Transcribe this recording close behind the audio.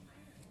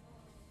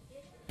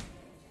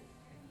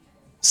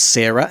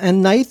Sarah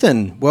and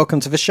Nathan. Welcome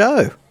to the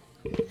show.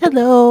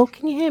 Hello,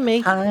 can you hear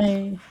me? Hi.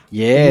 Thank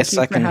Yes,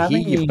 you I for can hear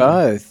having you me.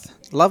 both.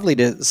 Lovely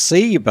to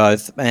see you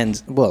both.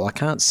 And, well, I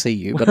can't see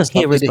you, but it's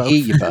Hear lovely us to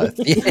hear both.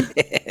 you both.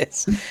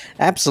 Yes,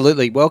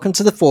 absolutely. Welcome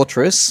to the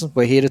Fortress.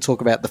 We're here to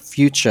talk about the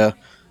future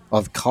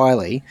of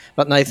Kylie.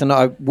 But, Nathan,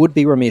 I would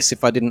be remiss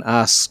if I didn't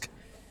ask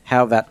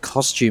how that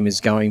costume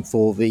is going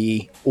for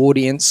the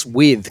audience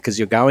because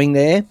you're going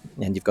there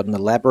and you've got an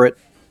elaborate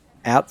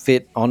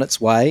outfit on its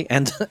way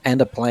and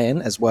a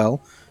plan as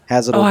well.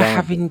 How's it Oh, all I going?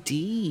 have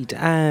indeed.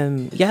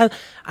 I've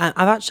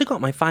actually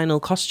got my final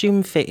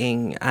costume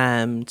fitting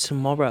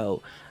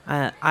tomorrow.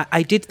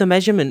 I did the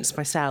measurements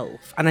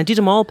myself, and I did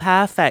them all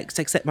perfect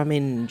except my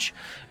minge.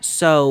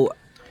 So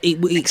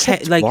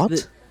Except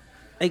what?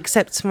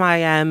 except my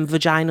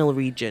vaginal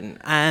region.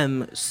 Oh,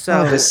 there's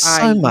So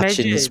so much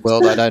in this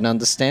world I don't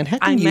understand. How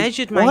I can you?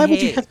 measured my Why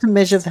would you hip. have to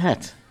measure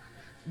that?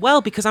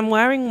 Well, because I'm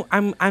having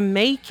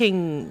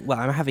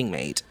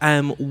made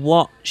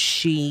what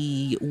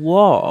she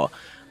wore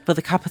for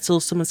the Capital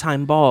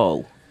Summertime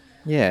Ball,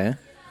 Yeah,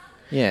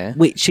 yeah,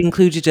 which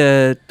included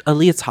a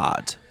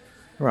leotard.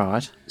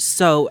 right.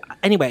 So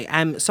anyway,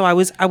 so I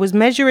was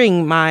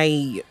measuring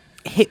my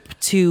hip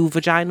to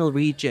vaginal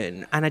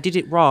region, and I did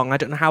it wrong. I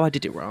don't know how I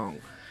did it wrong.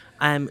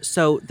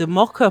 So the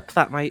mock up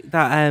that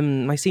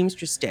my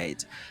seamstress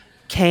did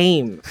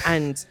came,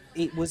 and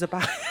it was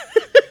about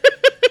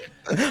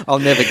I'll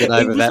never get it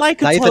over was that.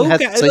 like a Nathan has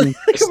toga, seen.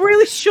 like a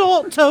really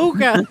short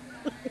toga.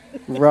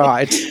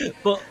 Right.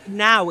 But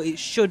now it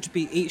should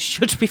be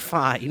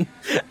fine.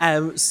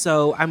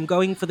 So I'm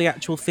going for the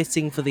actual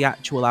fitting for the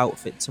actual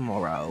outfit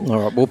tomorrow. All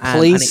right. Well, And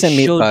please it send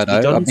me a should be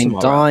photo. done I've been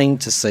tomorrow. dying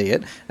to see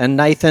it. And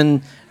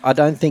Nathan, I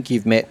don't think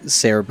you've met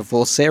Sarah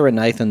before. Sarah,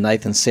 Nathan,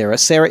 Nathan, Sarah.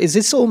 Sarah, is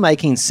this all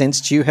making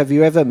sense to you? Have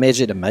you ever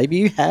measured, and maybe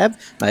you have,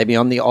 maybe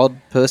I'm the odd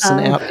person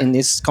Um, out in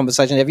this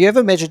conversation. Have you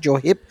ever measured your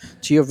hip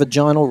to your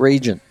vaginal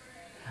region?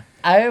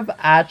 I've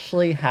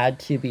actually had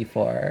to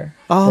before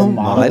for Oh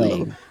my lord.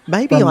 modeling. For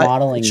Maybe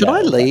modeling should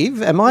I though.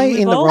 leave? Am I We've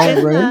in the all wrong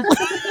been room?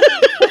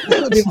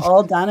 there. We've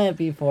all done it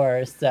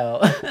before, so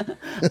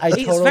I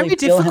It's totally very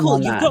feel him difficult.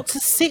 on You've that. got to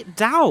sit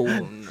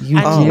down You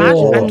and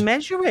Oh do.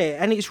 measure it,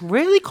 and it's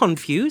really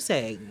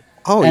confusing.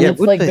 Oh And yeah, it it's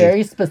would like be.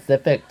 very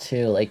specific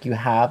too. Like you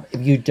have if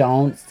you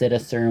don't sit a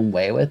certain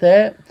way with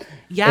it, it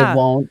Yeah,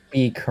 won't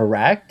be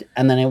correct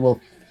and then it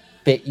will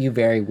fit you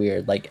very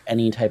weird. Like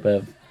any type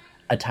of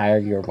attire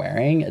you're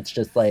wearing, it's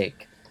just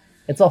like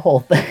it's a whole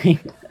thing.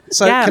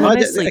 So yeah.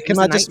 Honestly, it can was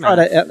I a just try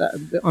nightmare.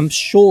 to? I'm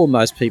sure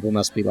most people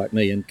must be like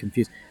me and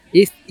confused.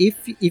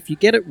 If you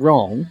get it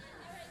wrong,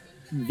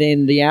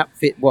 then the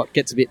outfit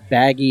gets a bit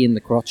baggy in the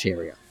crotch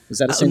area. Is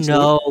that Oh essentially it?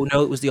 no,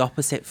 no, it was the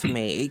opposite for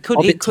me. It could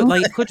A it bit could tight.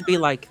 like it could be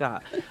like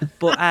that.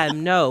 But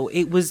no,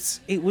 it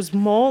was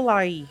more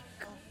like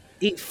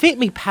it fit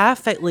me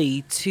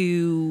perfectly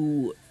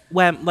to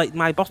where like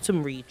my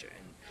bottom region.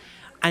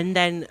 And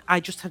then I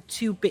just had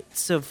two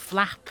bits of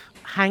flap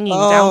hanging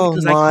down Oh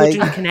because I my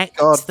couldn't connect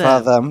them.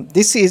 Godfather!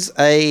 This is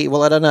a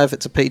well. I don't know if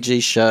it's a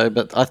PG show,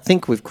 but I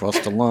think we've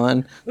crossed a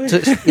line. Is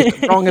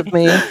it wrong of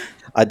me?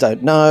 I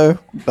don't know,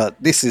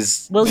 but this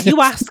is. Well,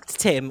 you asked,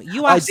 Tim.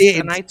 You I asked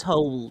and did. I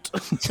told.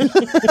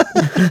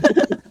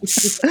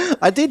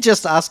 I did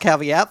just ask how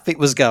the outfit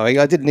was going.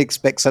 I didn't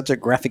expect such a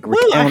graphic Well,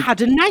 I recount.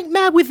 had a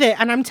nightmare with it,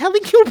 and I'm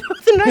telling you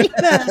about the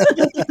nightmare.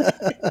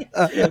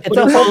 It's But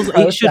a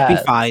whole it should be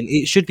process. fine.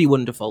 It should be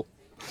wonderful.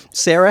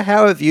 Sarah,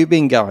 how have you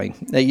been going?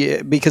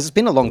 Because it's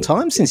been a long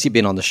time since you've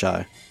been on the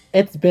show.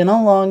 It's been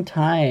a long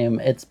time.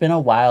 It's been a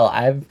while.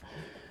 I've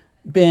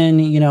been,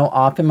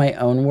 off in my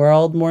own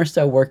world, more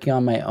so working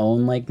on my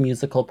own like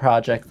musical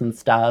projects and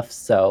stuff.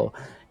 So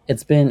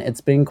it's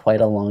been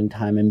quite a long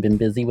time and been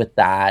busy with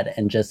that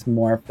and just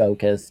more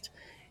focused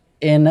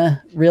in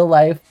real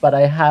life, but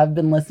I have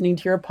been listening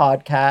to your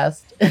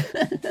podcast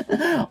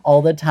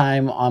all the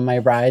time on my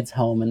rides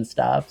home and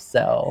stuff.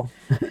 So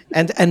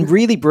And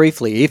really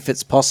briefly, if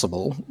it's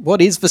possible,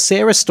 what is the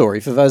Sarah story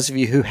for those of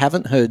you who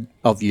haven't heard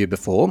of you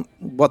before?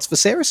 What's the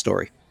Sarah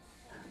story?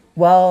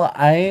 well,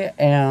 I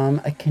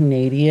am a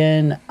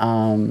Canadian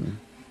Figurehead.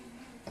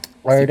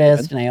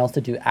 artist and I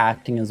also do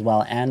acting as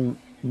well and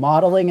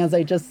modeling as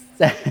I just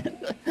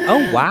said.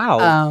 Oh wow.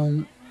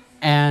 um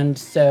and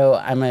so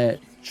I'm a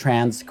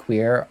trans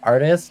queer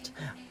artist.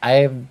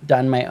 I've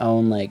done my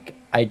own like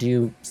I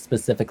do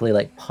specifically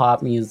like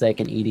pop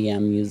music and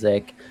EDM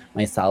music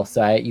myself.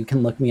 So you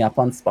can look me up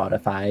on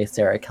Spotify,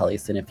 Sarah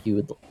Kellison, if you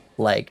would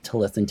like to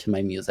listen to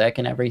my music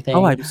and Oh, everything.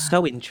 I'm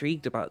so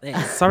intrigued about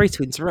this. Sorry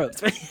to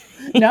interrupt.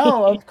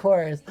 No, of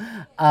course.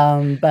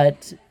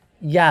 But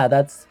yeah,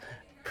 that's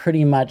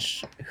pretty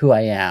much who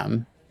I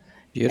am.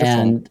 Beautiful.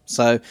 And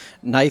So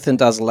Nathan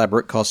does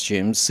elaborate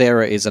costumes.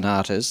 Sarah is an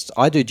artist.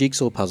 I do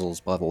jigsaw puzzles,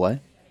 by the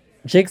way.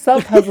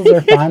 jigsaw puzzles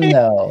are fun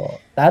though.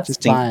 That's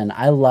Just in, fun.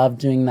 I love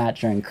doing that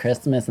during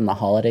Christmas and the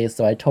holidays,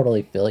 so I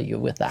totally feel you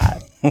with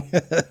that.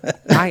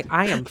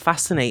 I am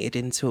fascinated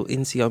into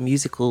your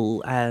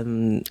musical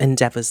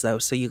endeavors though.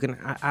 So you're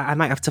gonna I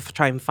might have to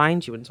try and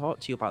find you and talk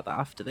to you about that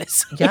after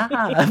this.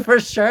 Yeah, for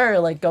sure.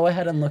 Like go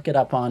ahead and look it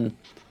up on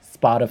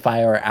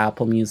Spotify or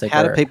Apple Music.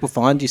 How do Or people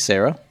find you,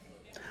 Sarah?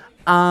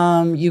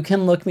 you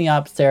can look me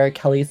up, Sarah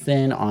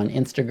Kellison, on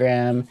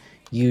Instagram,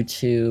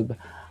 YouTube,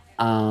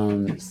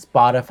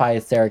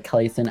 Spotify, Sarah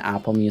Kellison,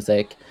 Apple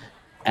Music,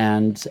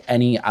 and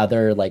any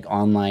other like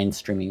online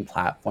streaming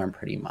platform,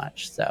 pretty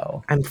much.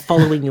 So I'm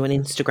following you on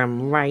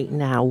Instagram right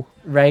now.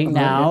 right Oh, yeah.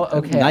 now,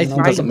 okay, I'm Nathan gonna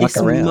look doesn't Right at muck this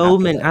myself around. after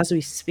moment this. as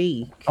we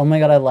speak. Oh my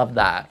god, I love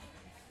that.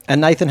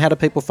 And Nathan, how do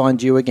people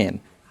find you again?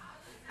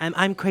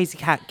 I'm Crazy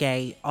Cat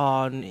Gay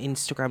on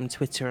Instagram,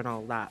 Twitter, and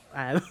all that.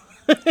 Yes.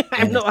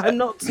 I'm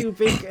not too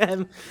big.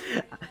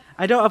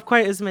 I don't have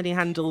quite as many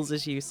handles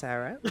as you,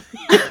 Sarah.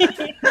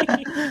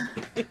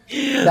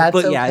 That's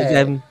But yeah,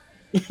 okay.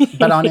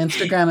 But on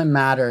Instagram, it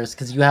matters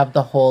because you have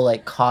the whole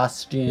like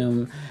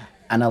costume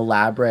and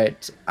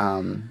elaborate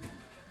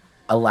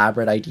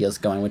ideas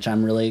going, which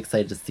I'm really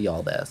excited to see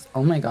all this.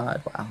 Oh my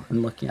god, wow,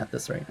 I'm looking at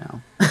this right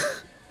now.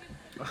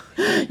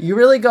 You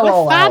really go we're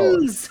all out.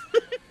 fans.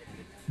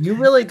 You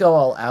really go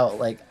all out.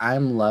 Like,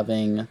 I'm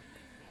loving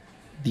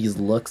these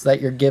looks that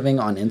you're giving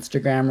on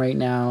Instagram right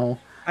now.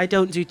 I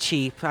don't do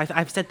cheap.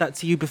 I've said that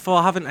to you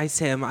before, haven't I,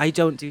 Tim? I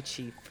don't do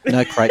cheap.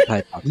 No crepe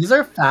paper. These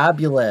are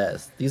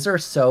fabulous. These are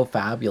so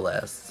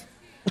fabulous.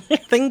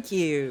 Thank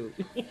you.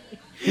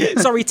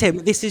 Sorry, Tim.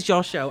 This is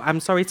your show. I'm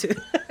sorry to.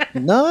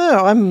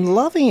 No, I'm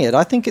loving it.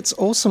 I think it's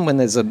awesome when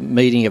there's a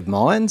meeting of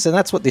minds, and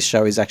that's what this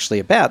show is actually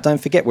about.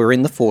 Don't forget, we're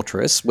in the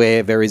fortress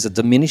where there is a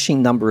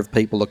diminishing number of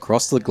people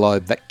across the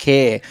globe that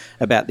care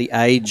about the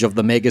age of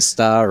the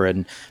megastar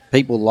and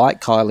people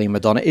like Kylie and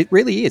Madonna. It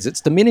really is.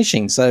 It's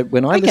diminishing. So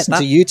when I I get listen to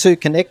that. you two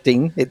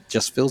connecting, it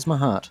just fills my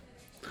heart.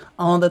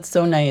 Oh, that's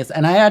so nice.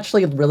 And I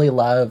actually really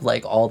love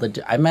like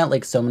I met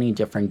like so many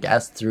different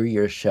guests through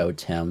your show,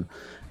 Tim,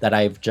 that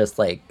I've just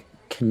like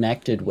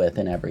connected with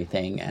and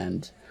everything.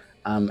 And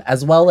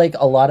as well, like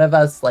a lot of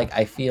us, like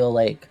I feel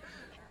like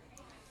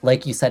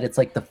you said, it's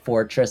like the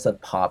fortress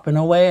of pop in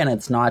a way, and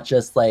it's not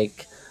just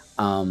like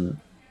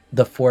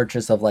the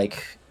fortress of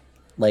like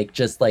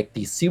just like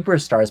these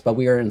superstars, but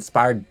we are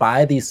inspired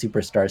by these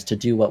superstars to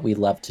do what we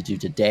love to do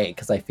today,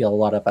 because I feel a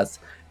lot of us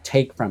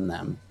take from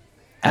them.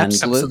 And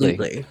Absolutely.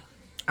 Absolutely. Yeah.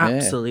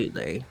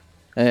 Absolutely.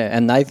 Yeah,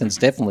 and Nathan's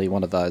definitely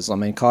one of those. I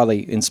mean,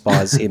 Kylie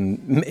inspires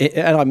him,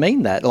 and I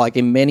mean that, like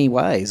in many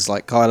ways.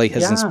 Like Kylie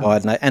has Yeah.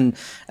 inspired, and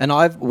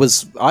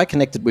I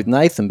connected with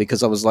Nathan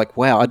because I was like,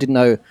 wow, I didn't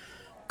know.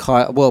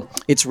 Well,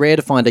 it's rare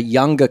to find a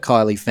younger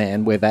Kylie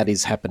fan where that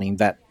is happening,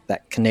 that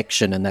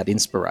connection and that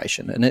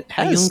inspiration, and it A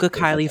has. younger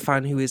Kylie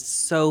fan who is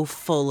so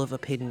full of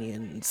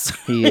opinions.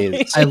 He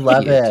is. I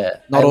love He is.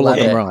 it. Not I all of love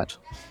them it.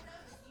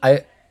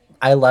 right.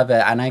 I love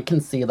it, and I can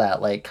see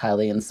that like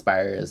Kylie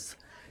inspires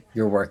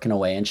your work in a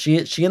way, and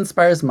she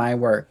inspires my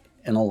work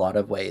in a lot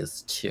of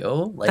ways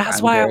too. Like That's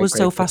I'm why I very was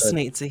so grateful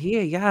fascinated to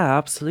hear. Yeah,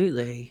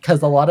 absolutely.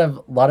 because a lot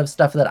of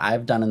stuff that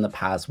I've done in the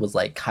past was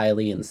like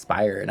Kylie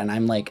inspired, and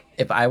I'm like,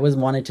 if I was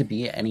wanted to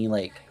be any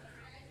like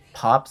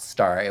pop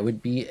star, it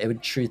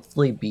would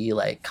truthfully be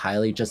like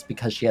Kylie, just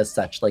because she has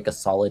such like a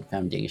solid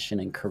foundation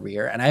and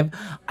career. And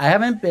I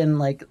haven't been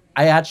like,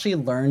 I actually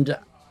learned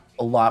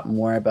a lot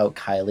more about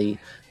Kylie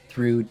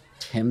through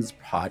Tim's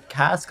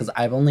podcast, because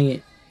I've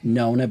only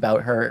known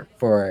about her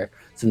for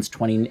since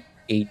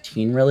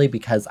 2018 really,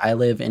 because I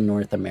live in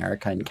North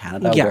America in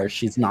Canada, Yeah. where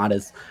she's not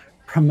as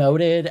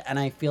promoted, and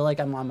I feel like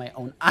I'm on my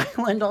own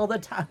island all the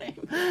time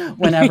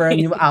whenever a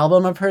new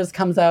album of hers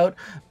comes out.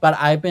 But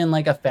I've been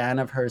like a fan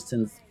of hers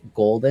since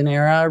golden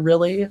era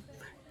really.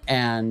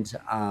 And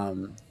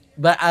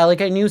but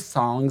I knew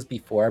songs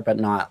before, but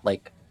not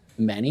like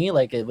many.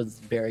 Like it was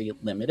very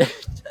limited.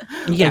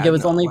 Yeah, Like it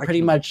was no, only I pretty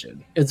can much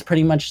imagine. it's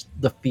pretty much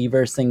the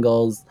Fever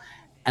singles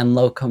and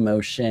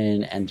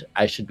Locomotion and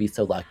I Should Be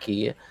So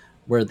Lucky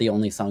were the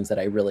only songs that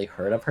I really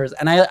heard of hers.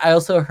 And I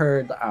also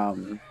heard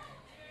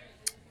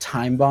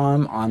Time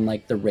Bomb on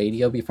like the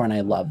radio before, and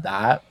I love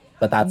that.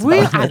 But that's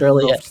about I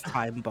literally it. loved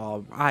Time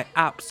Bomb. I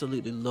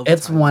absolutely love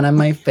It's Time one of Bomb.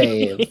 my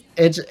faves.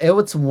 It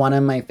was one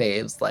of my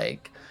faves.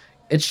 Like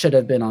it should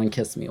have been on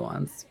Kiss Me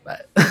Once,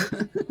 but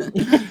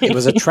It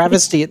was a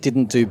travesty it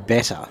didn't do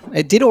better.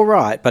 It did all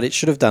right, but it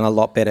should have done a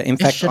lot better. In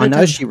fact, should I have know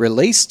done- she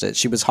released it.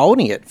 She was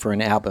holding it for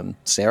an album,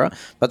 Sarah,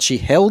 but she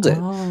held it.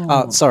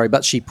 Oh.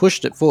 But she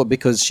pushed it forward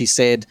because she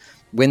said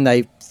when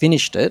they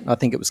finished it, I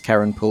think it was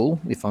Karen Poole,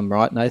 if I'm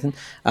right, Nathan,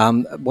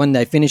 when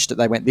they finished it,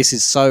 they went, this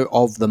is so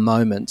of the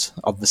moment,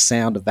 of the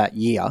sound of that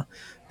year,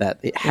 that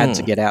it had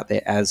to get out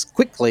there as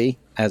quickly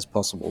as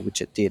possible,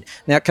 which it did.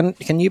 Now,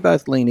 can you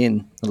both lean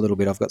in a little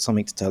bit? I've got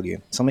something to tell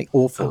you, something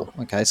awful.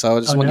 Okay, so I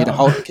just want you to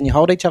hold. Can you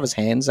hold each other's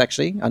hands?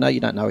 Actually, I know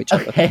you don't know each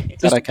other. Okay.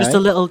 Is that okay? Just a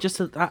little.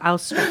 I'll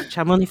stretch.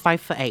 I'm only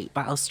 5'8",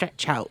 but I'll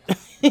stretch out.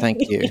 Thank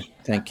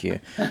you.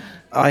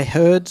 I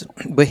heard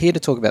we're here to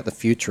talk about the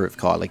future of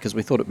Kylie because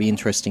we thought it'd be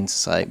interesting to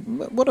say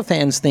what do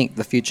fans think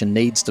the future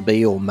needs to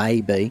be or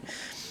may be.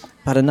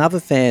 But another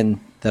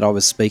fan that I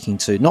was speaking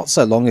to not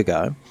so long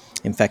ago,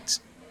 in fact,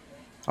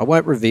 I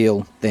won't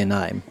reveal their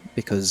name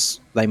because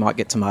they might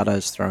get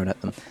tomatoes thrown at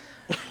them.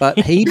 But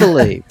he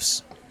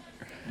believes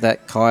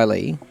that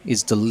Kylie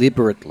is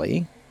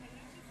deliberately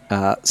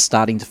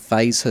starting to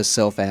phase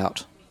herself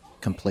out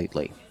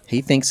completely.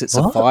 He thinks it's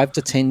a What? 5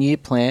 to 10 year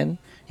plan.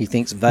 He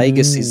thinks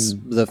Vegas is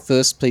the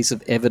first piece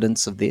of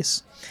evidence of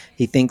this.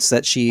 He thinks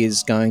that she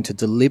is going to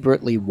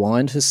deliberately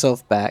wind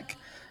herself back,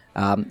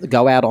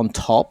 go out on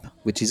top,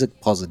 which is a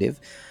positive,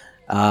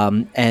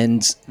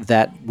 and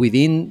that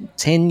within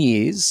 10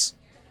 years,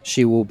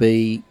 she will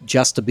be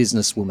just a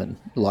businesswoman.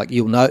 Like,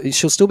 you'll know,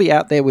 she'll still be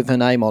out there with her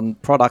name on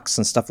products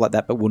and stuff like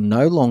that, but will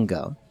no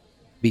longer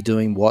be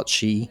doing what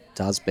she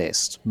does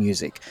best,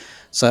 music.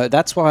 So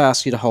that's why I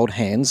asked you to hold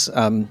hands.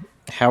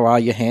 How are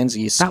your hands? Are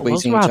you That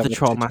was squeezing each rather other?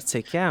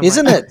 traumatic. Yeah,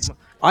 Isn't it?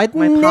 I'd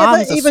my never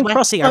palms are even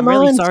crossed sweaty. my I'm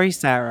really mind. sorry,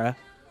 Sarah.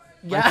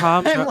 My Yeah,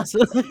 palms are I'm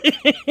absolutely.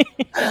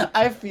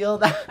 I feel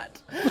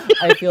that.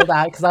 I feel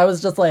that because I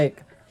was just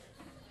like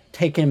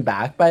taken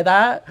back by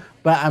that.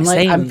 But I'm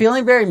Same.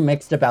 feeling very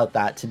mixed about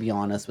that, to be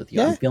honest with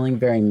you. I'm Yeah. feeling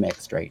very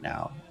mixed right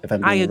now, if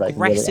I'm I being like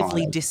really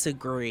aggressively honest.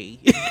 disagree.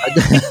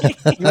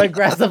 You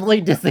aggressively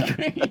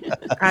disagree.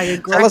 I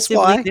Tell us aggressively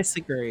why.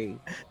 disagree.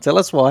 Tell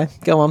us why.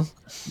 Go on.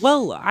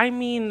 Well, I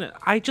mean,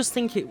 I just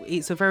think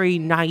it's a very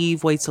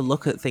naive way to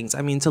look at things.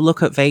 I mean, to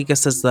look at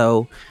Vegas as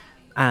though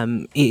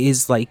it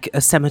is like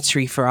a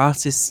cemetery for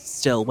artists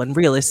still, when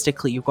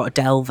realistically you've got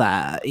Adele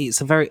there.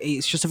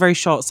 It's just a very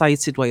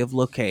short-sighted way of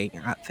looking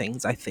at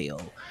things, I feel.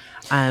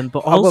 But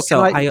Oh, well, also,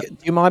 I do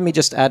you mind me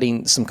just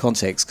adding some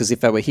context? Because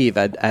if they were here,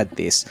 they'd add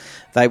this.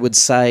 They would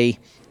say,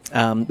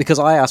 because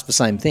I asked the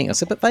same thing. I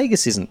said, but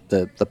Vegas isn't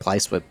the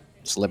place where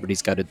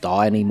celebrities go to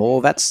die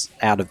anymore. That's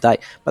out of date.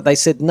 But they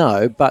said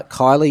no. But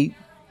Kylie,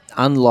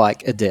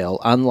 unlike Adele,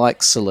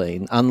 unlike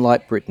Celine,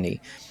 unlike Britney,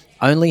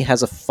 only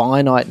has a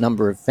finite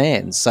number of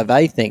fans. So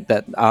they think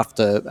that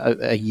after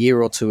a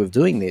year or two of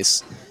doing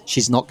this,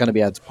 she's not going to be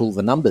able to pull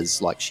the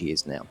numbers like she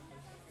is now.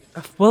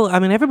 well, I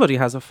mean, everybody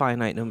has a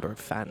finite number of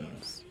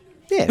fans.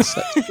 Yes,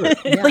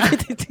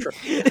 that's true.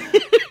 Yeah.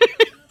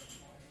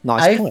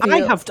 Nice I point.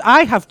 feel-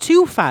 I have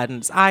two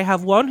fans. I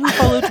have one who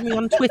followed me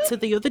on Twitter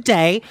the other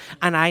day,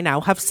 and I now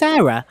have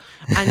Sarah.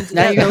 And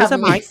Now you those have are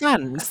my me.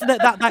 fans.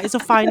 That is a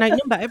finite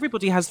number.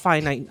 Everybody has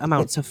finite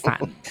amounts of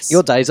fans.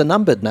 Your days are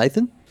numbered,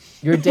 Nathan.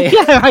 Your day.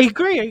 Yeah, I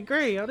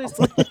agree,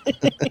 honestly.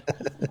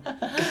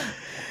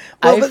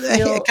 Well, I but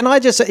feel can I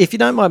just, if you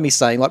don't mind me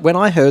saying, like when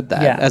I heard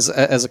that Yeah. as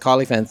a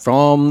Kylie fan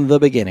from the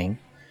beginning,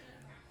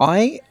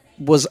 I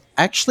was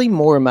actually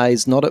more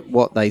amazed not at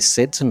what they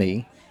said to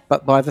me,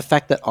 but by the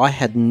fact that I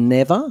had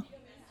never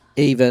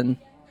even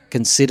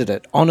considered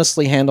it.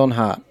 Honestly, hand on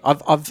heart,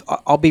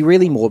 I'll be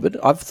really morbid.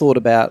 I've thought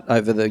about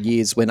over the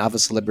years when other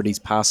celebrities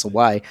pass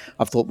away.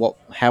 I've thought, well,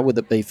 how would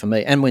it be for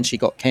me? And when she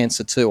got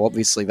cancer too,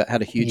 obviously that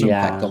had a huge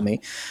impact Yeah. on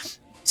me.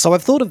 So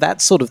I've thought of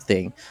that sort of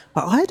thing,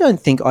 but I don't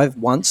think I've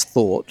once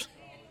thought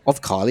of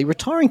Kylie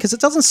retiring because it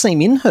doesn't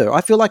seem in her.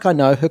 I feel like I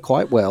know her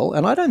quite well,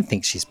 and I don't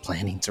think she's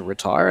planning to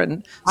retire.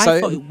 And I so,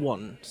 thought it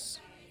once.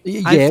 I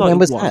yeah, thought when it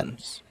was that?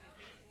 once.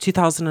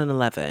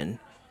 2011.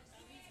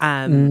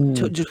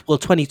 Mm. Well,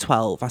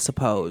 2012, I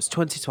suppose.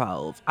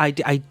 2012. I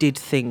did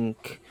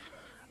think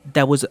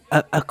there was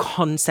a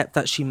concept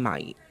that she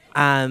might,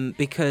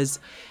 because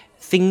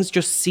things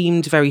just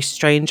seemed very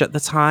strange at the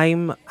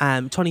time.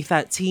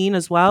 2013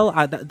 as well,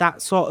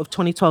 that sort of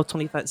 2012,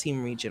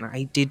 2013 region,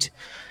 I did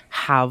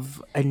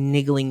have a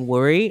niggling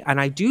worry, and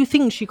I do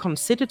think she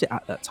considered it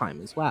at that time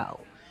as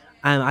well.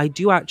 I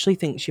do actually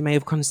think she may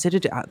have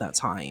considered it at that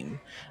time,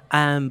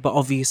 but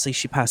obviously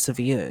she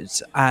persevered,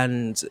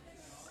 and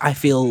I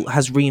feel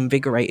has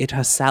reinvigorated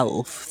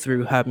herself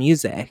through her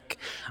music.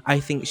 I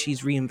think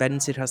she's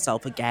reinvented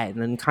herself again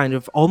and kind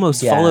of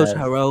almost followed Yes.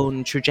 her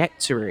own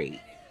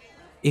trajectory,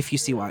 if you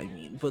see what I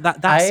mean. But that's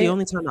the I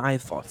only time that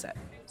I've thought it.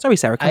 Sorry,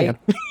 Sarah, carry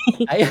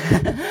I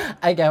on.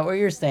 I get what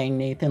you're saying,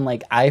 Nathan.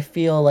 Like, I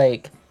feel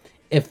like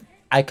if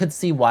I could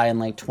see why in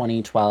like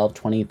 2012,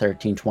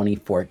 2013,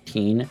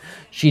 2014,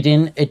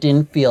 it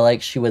didn't feel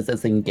like she was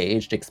as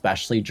engaged,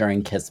 especially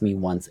during Kiss Me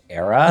Once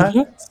era.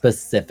 Mhm.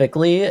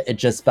 Specifically, it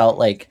just felt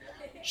like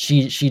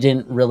she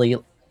didn't really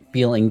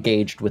feel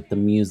engaged with the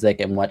music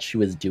and what she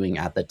was doing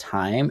at the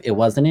time. It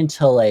wasn't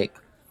until like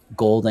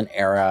Golden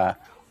Era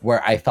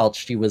where I felt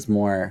she was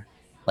more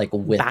like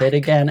with it Back.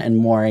 again and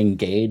more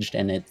engaged,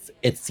 and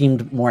it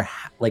seemed more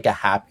like a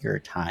happier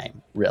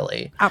time,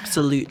 really.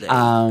 Absolutely.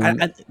 um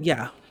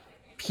Yeah.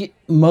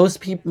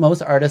 Most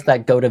artists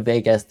that go to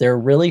Vegas, they're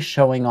really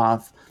showing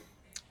off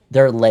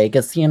their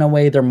legacy in a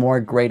way. They're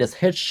more greatest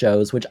hits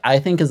shows, which I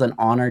think is an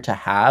honor to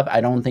have. I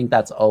don't think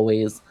that's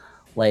always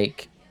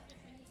like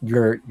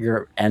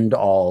your end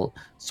all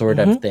sort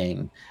of Hmm.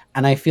 thing.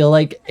 And I feel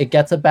like it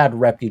gets a bad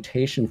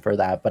reputation for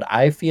that, but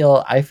I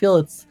feel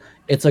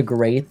it's a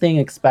great thing,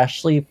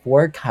 especially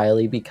for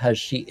Kylie, because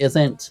she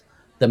isn't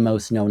the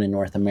most known in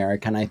North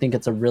America, and I think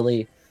it's a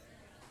really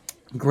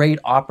great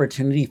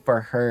opportunity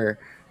for her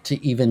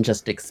to even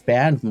just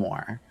expand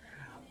more.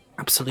 um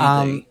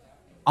Absolutely.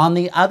 on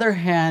the other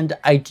hand,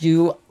 I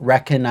do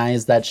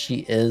recognize that she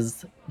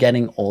is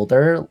getting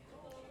older,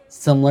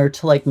 similar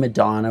to like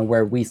Madonna,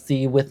 where we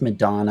see with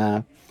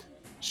Madonna,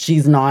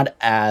 she's not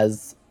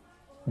as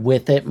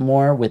with it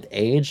more with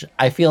age.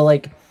 I feel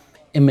like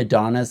in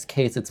Madonna's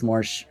case, it's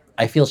more,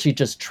 I feel she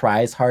just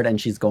tries hard and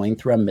she's going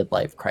through a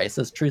midlife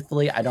crisis,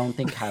 truthfully. I don't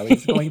think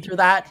Kylie's going through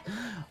that.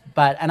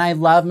 But, and I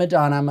love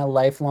Madonna. I'm a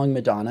lifelong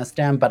Madonna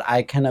stan, but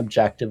I can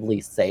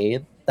objectively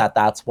say that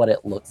that's what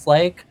it looks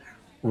like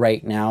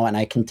right now. And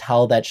I can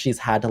tell that she's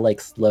had to like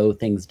slow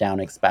things down,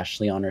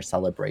 especially on her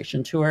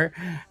celebration tour.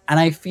 And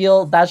I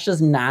feel that's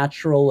just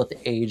natural with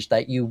age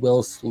that you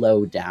will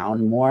slow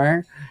down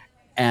more.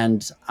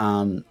 And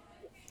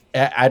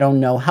I don't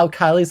know how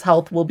Kylie's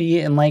health will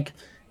be in like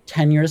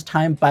 10 years'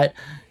 time, but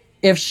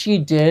if she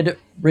did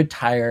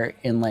retire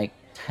in like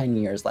 10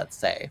 years, let's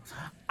say,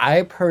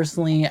 I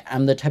personally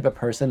am the type of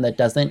person that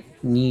doesn't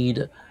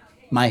need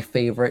my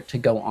favorite to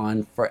go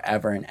on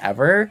forever and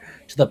ever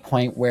to the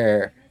point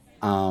where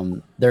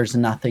there's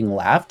nothing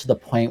left, to the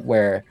point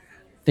where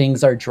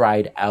things are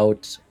dried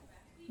out.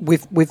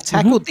 We've Mhm.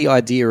 tackled the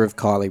idea of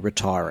Kylie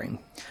retiring.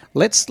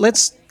 Let's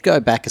go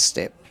back a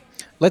step.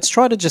 Let's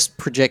try to just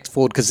project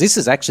forward, because this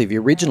is actually the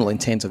original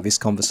intent of this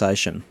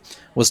conversation,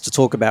 was to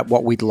talk about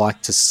what we'd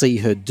like to see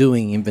her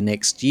doing in the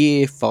next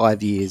year,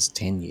 5 years,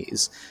 10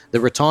 years. The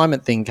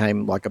retirement thing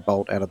came like a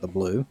bolt out of the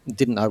blue.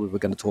 Didn't know we were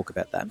going to talk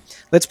about that.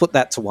 Let's put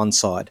that to one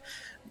side.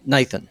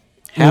 Nathan,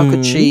 how could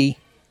Mm. she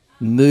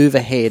move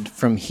ahead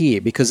from here?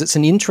 Because it's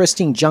an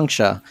interesting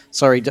juncture.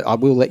 Sorry, I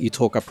will let you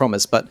talk, I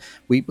promise. But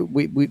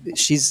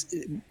she's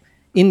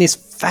in this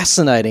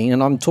fascinating,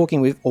 and I'm talking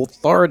with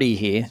authority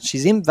here.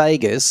 She's in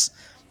Vegas.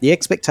 The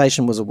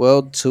expectation was a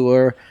world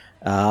tour.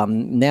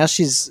 Now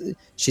she's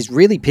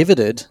really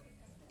pivoted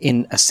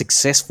in a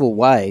successful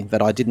way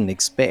that I didn't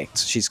expect.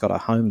 She's got a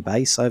home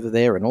base over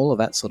there and all of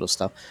that sort of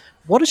stuff.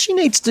 What does she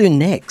need to do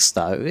next,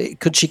 though?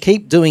 Could she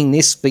keep doing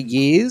this for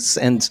years,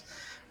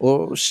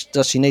 or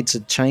does she need to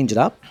change it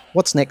up?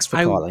 What's next for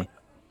I Kylie?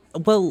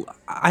 Well,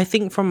 I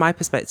think from my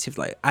perspective,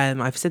 like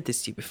I've said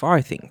this to you before.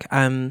 I think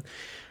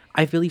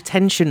I believe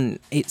Tension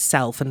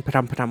itself and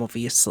Padam Padam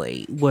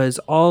obviously was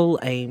all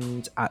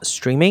aimed at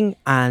streaming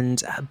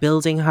and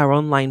building her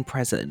online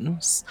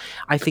presence.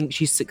 I think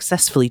she's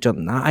successfully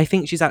done that. I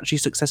think she's actually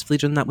successfully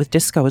done that with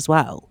disco as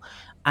well.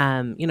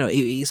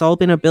 It's all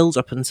been a build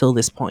up until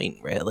this point,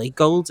 really.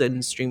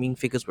 Golden streaming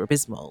figures were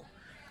abysmal.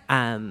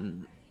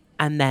 Um,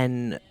 and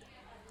then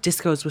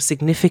discos were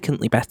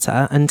significantly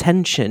better, and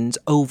tensions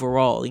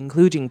overall,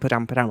 including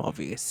Padam Padam,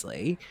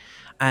 obviously,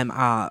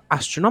 are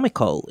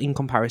astronomical in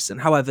comparison.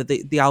 However,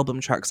 the album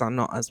tracks are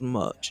not as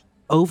much.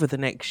 Over the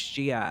next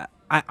year,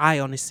 I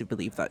honestly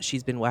believe that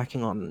she's been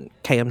working on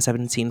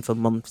KM17 for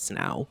months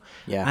now.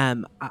 Yeah.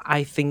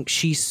 I think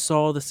she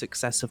saw the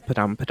success of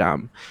Padam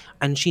Padam,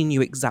 and she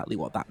knew exactly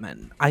what that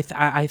meant.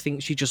 I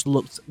think she just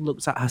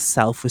looked at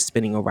herself with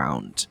spinning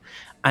around,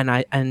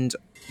 and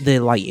the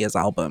Light Years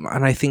album,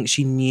 and I think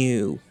she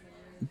knew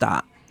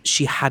that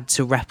she had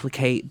to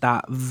replicate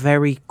that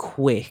very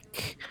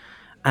quick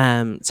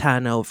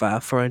turnover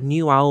for a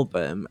new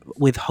album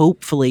with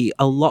hopefully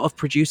a lot of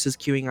producers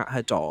queuing at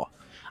her door.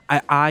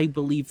 I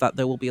believe that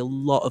there will be a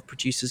lot of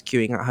producers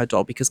queuing at her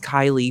door because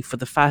Kylie, for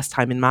the first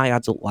time in my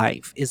adult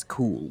life, is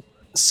cool.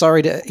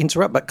 Sorry to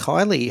interrupt, but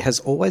Kylie has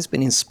always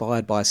been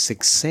inspired by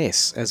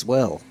success as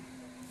well.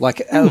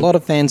 Like, a Mm, lot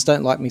of fans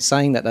don't like me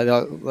saying that.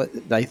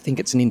 They think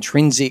it's an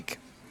intrinsic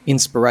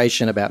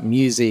inspiration about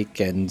music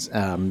and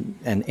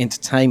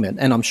entertainment,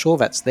 and I'm sure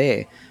that's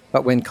there.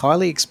 But when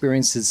Kylie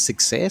experiences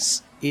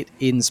success, it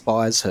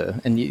inspires her,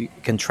 and you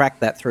can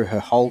track that through her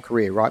whole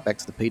career, right back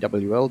to the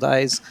PWL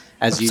days,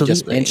 as you just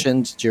absolutely.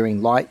 mentioned,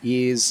 during Light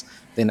Years.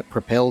 Then it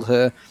propelled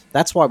her.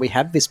 That's why we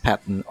have this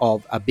pattern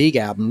of a big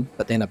album,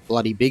 but then a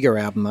bloody bigger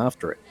album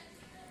after it.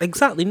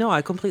 Exactly. No,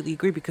 I completely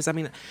agree because I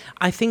mean,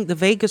 I think the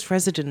Vegas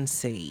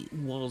residency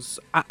was.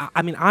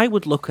 I mean, I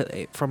would look at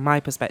it from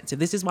my perspective.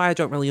 This is why I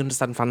don't really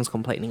understand fans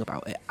complaining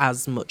about it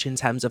as much in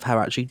terms of her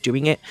actually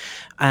doing it.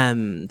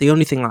 The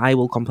only thing that I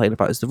will complain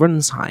about is the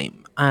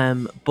runtime.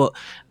 But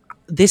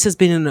this has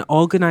been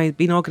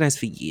organized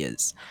for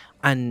years,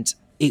 and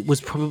it was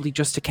probably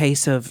just a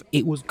case of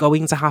it was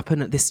going to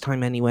happen at this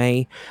time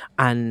anyway,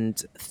 and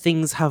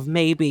things have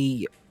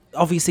maybe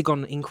obviously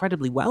gone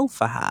incredibly well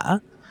for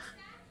her,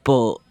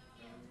 but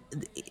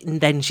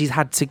then she's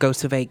had to go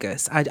to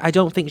Vegas. I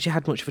don't think she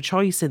had much of a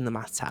choice in the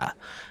matter.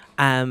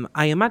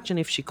 I imagine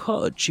if she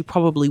could, she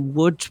probably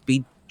would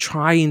be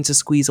trying to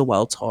squeeze a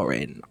world tour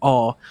in,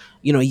 or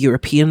a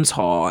European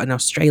tour in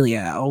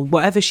Australia, or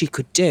whatever she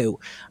could do.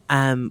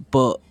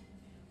 But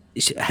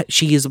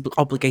she is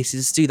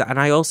obligated to do that, and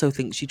I also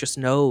think she just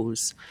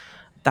knows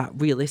that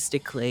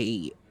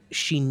realistically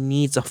she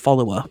needs a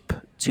follow up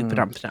to Mm.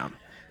 Padam Padam.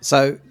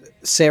 So,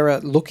 Sarah,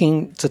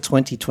 looking to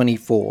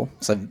 2024,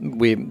 so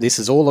this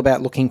is all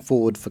about looking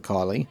forward for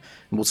Kylie,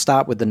 and we'll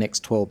start with the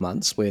next 12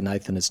 months where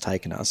Nathan has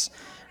taken us.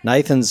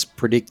 Nathan's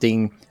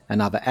predicting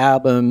another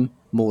album,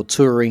 more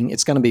touring.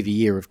 It's going to be the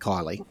year of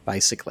Kylie,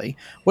 basically.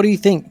 What do you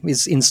think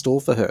is in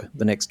store for her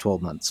the next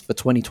 12 months for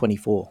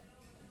 2024?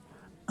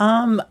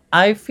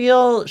 I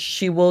feel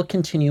she will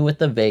continue with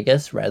the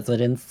Vegas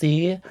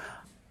residency.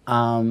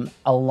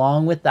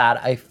 Along with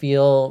that, I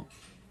feel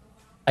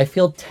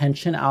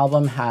Tension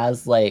album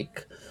has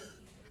like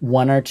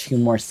one or two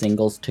more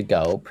singles to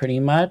go, pretty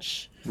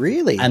much. And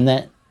Really?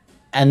 then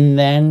and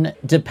then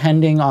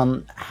depending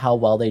on how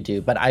well they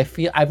do. But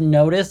I've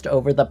noticed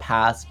over the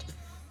past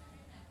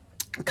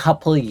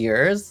couple of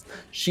years,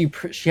 she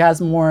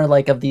has more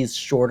like of these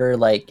shorter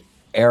like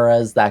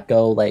eras that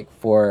go like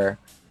for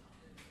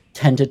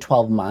 10 to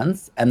 12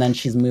 months, and then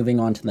she's moving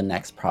on to the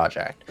next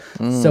project.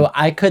 Mm. So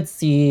I could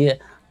see,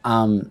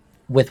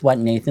 with what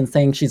Nathan's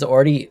saying, she's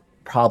already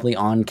probably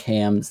on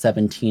KM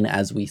 17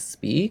 as we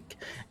speak.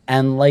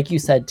 And like you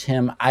said,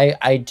 Tim,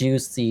 I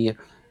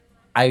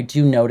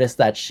do notice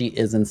that she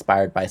is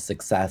inspired by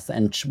success.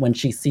 And when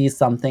she sees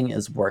something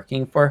is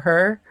working for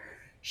her,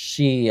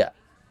 she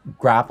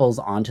grapples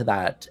onto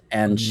that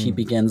and she Mm.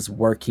 begins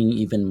working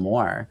even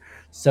more.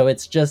 So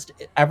it's just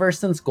ever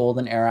since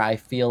Golden Era, I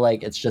feel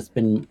like it's just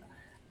been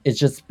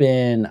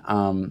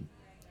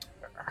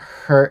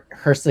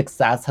her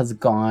success has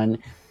gone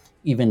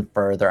even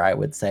further, I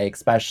would say,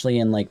 especially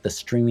in like the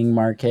streaming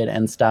market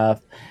and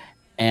stuff.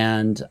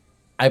 And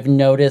I've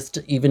noticed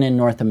even in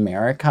North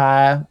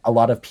America, a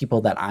lot of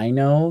people that I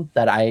know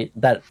that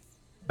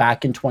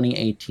back in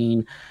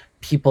 2018,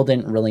 people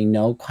didn't really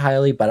know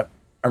Kylie, but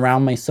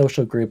around my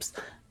social groups,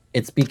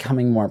 it's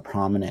becoming more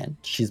prominent.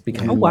 She's Yeah. Oh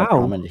becoming more wow.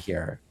 prominent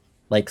here,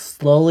 like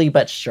slowly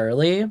but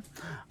surely.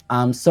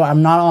 So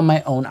I'm not on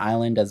my own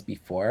island as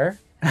before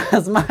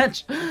as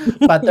much,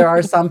 but there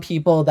are some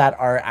people that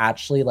are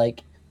actually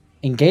like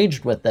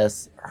engaged with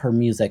her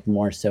music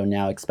more so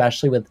now,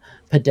 especially with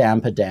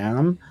Padam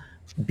Padam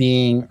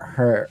being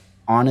her,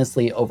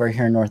 honestly, over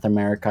here in North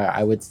America,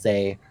 I would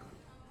say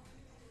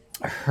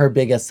her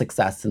biggest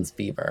success since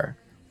Fever.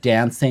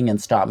 Dancing and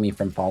Stop Me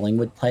From Falling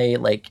would play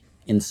like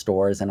in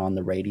stores and on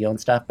the radio and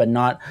stuff, but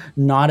not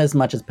as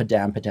much as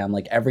Padam Padam.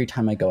 Like every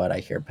time I go out, I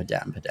hear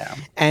Padam Padam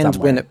And when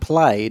somewhere. it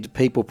played,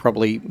 people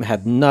probably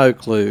had no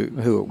clue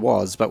who it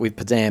was. But with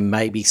Padam,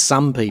 maybe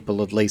some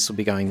people at least will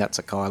be going, "That's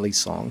a Kylie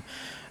song."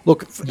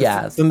 Look, for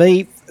Yes.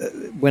 me,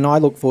 when I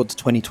look forward to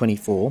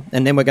 2024,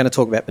 and then we're going to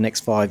talk about the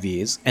next 5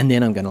 years, and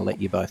then I'm going to let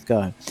you both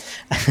go.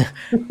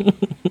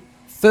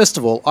 First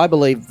of all, I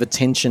believe the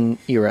tension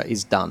era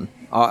is done.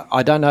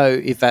 I don't know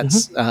if Hmm.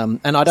 that's, and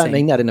I don't Same.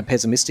 mean that in a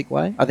pessimistic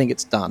way. I think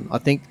it's done. I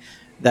think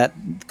that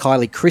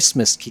Kylie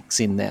Christmas kicks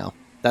in now.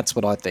 That's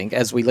what I think.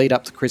 As we lead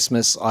up to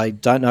Christmas, I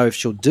don't know if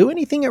she'll do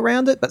anything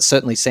around it, but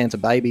certainly Santa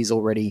Baby's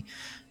already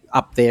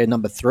up there,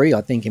 number 3,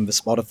 I think, in the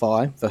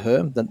Spotify for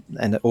her,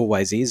 and it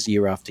always is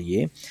year after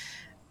year.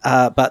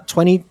 But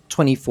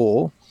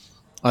 2024,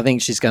 I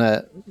think she's going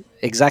to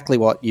exactly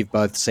what you've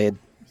both said: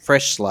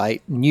 fresh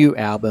slate, new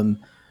album,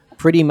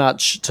 pretty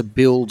much to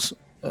build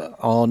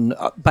on.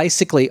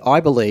 Basically, I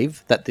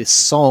believe that this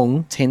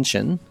song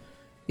Tension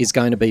is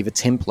going to be the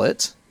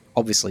template.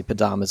 Obviously,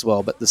 Padam as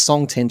well, but the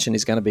song Tension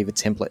is going to be the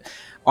template.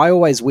 I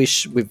always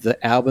wish with the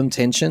album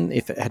Tension,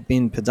 if it had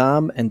been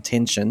Padam and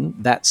Tension,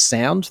 that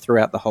sound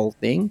throughout the whole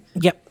thing,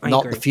 Yep, I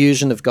not the agree.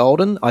 fusion of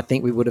Golden, I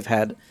think we would have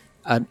had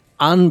an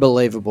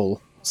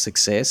unbelievable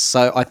success.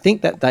 So I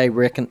think that I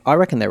reckon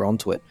they're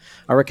onto it.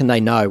 I reckon they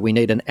know we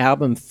need an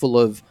album full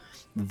of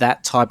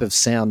that type of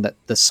sound that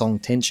the song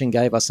Tension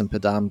gave us and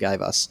Padam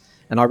gave us.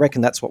 And I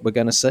reckon that's what we're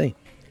going to see.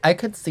 I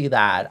could see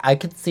that. I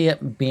could see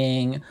it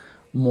being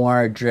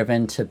more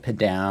driven to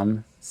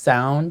Padam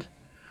sound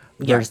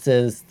Yeah.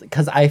 versus,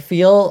 because I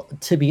feel,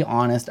 to be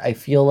honest, I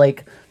feel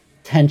like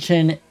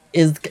tension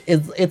is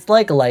it's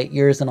like light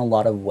years in a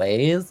lot of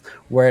ways,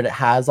 where it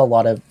has a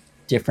lot of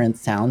different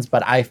sounds,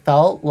 but I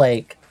felt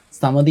like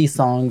some of these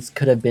songs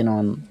could have been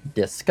on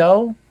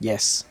disco.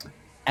 Yes.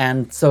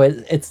 And so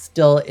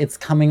it's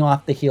coming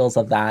off the heels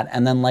of that.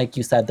 And then like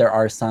you said, there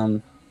are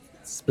some,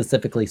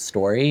 specifically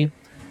Story,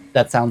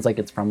 that sounds like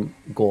it's from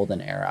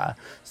Golden Era.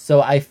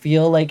 So I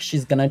feel like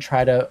she's gonna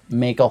try to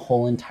make a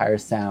whole entire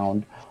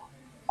sound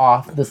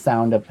off the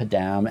sound of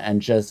Padam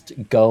and just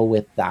go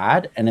with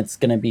that, and it's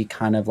gonna be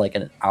kind of like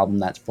an album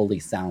that fully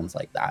sounds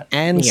like that.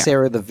 And Yeah.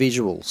 Sarah, the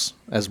visuals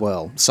as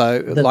well. So,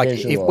 The like,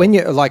 if when visuals.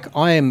 you're like,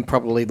 I am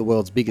probably the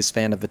world's biggest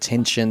fan of the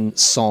Tension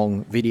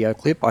song video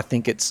clip. I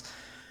think it's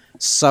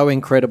so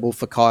incredible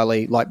for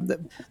Kylie. Like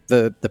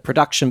the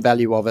production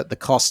value of it, the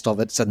cost of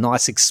it. It's a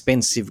nice,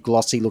 expensive,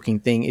 glossy looking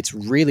thing. It's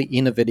really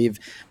innovative.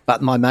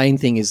 But my main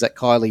thing is that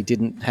Kylie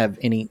didn't have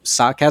any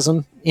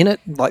sarcasm in it.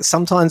 Like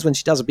sometimes when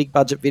she does a big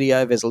budget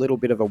video, there's a little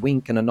bit of a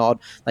wink and a nod.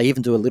 They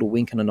even do a little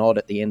wink and a nod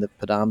at the end of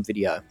Padam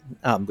video,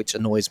 which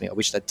annoys me. I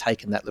wish they'd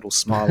taken that little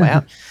smile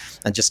out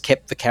and just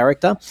kept the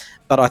character.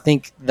 But I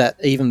think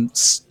that even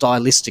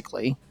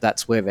stylistically,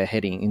 that's where they're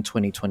heading in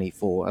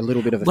 2024. A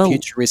little bit of a Well,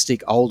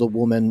 futuristic older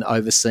woman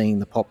overseeing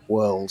the pop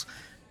world.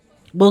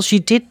 well, she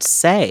did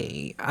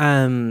say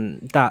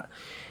that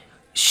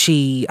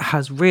she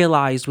has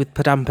realized with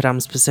Padam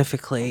Padam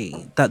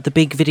specifically that the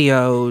big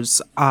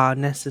videos are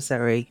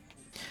necessary.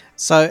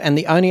 So, and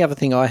the only other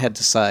thing I had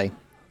to say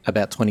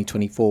about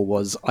 2024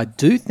 was I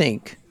do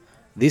think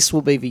this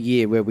will be the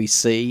year where we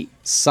see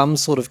some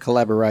sort of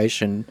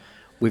collaboration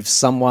with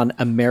someone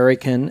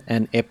American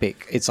and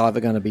epic. It's either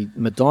going to be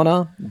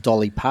Madonna,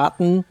 Dolly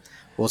Parton,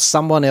 or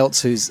someone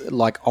else who's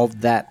like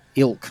of that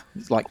ilk,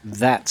 like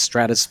that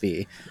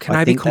stratosphere. Can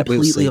I I be think that we'll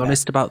completely see that.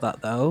 honest about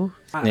that though?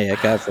 Yeah,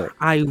 go for it.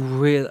 I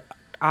really,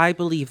 I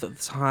believe that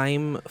the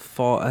time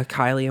for a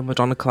Kylie and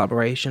Madonna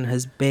collaboration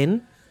has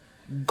been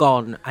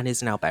gone and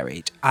is now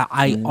buried. Mm.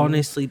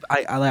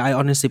 I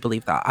honestly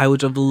believe that. I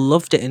would have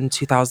loved it in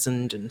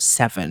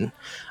 2007.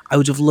 I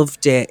would have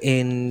loved it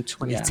in Yeah.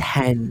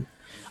 2010,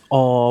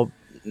 or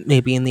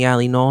maybe in the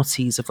early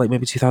noughties of like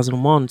maybe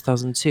 2001,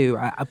 2002.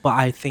 But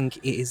I think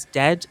it is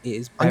dead. It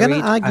is I'm going to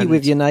buried, argue with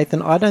and you,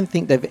 Nathan. I don't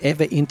think they've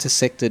ever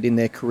intersected in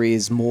their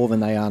careers more than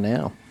they are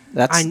now. I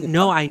That's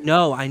know, I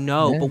know, I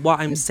know. yeah, But what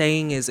I'm yeah.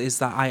 saying is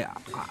that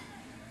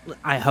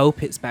I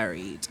hope it's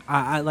buried.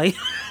 I like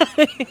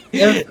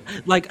If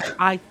like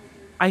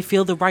I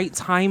feel the right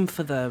time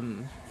for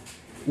them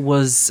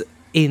was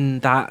in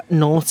that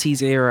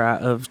noughties era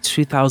of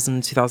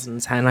 2000,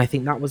 2010. I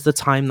think that was the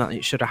time that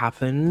it should have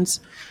happened.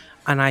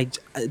 And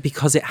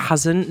because it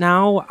hasn't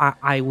now,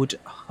 I would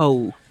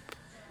hope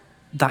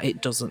that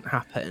it doesn't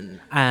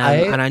happen. I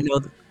And I know,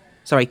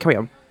 sorry, carry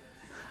on.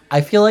 I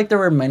feel like there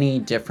were many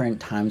different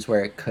times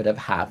where it could have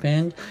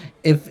happened.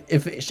 If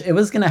it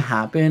was gonna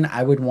happen,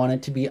 I would want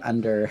it to be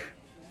under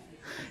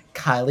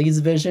Kylie's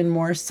vision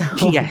more so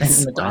than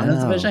Yes.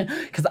 Madonna's Wow. vision,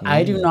 because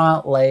I do Yeah.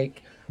 not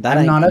like. That I'm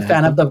ain't not a gonna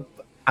fan of happen.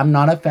 the. I'm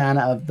not a fan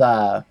of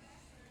the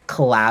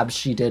collab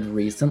she did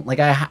recent. Like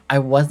I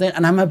wasn't,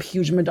 and I'm a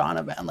huge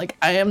Madonna fan. Like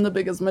I am the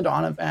biggest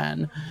Madonna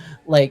fan.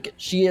 Like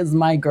she is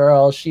my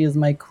girl. She is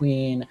my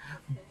queen.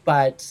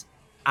 But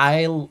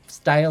I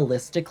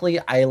stylistically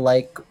I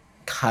like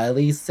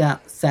Kylie's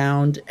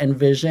sound and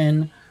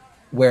vision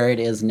where it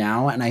is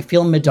now, and I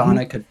feel Mhm.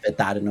 Madonna could fit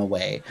that in a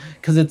way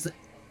because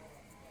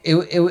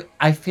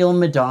I feel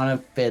Madonna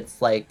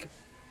fits like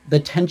the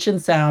tension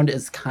sound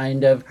is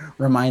kind of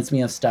reminds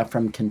me of stuff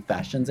from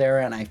Confessions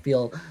era, and I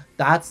feel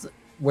that's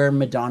where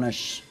Madonna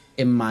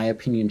in my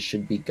opinion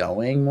should be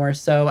going more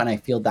so, and I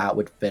feel that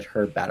would fit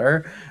her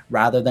better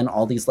rather than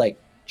all these like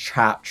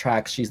trap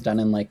tracks she's done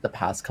in like the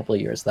past couple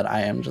of years that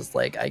I am just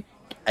like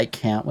I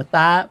can't with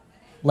that.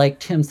 Like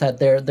Tim said,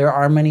 there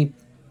are many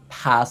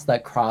paths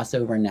that cross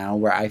over now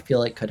where I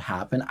feel it could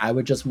happen. I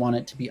would just want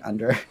it to be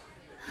under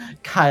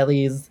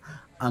Kylie's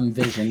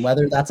vision,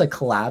 whether that's a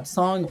collab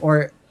song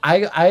or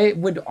I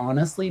would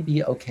honestly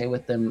be okay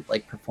with them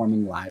like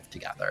performing live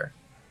together,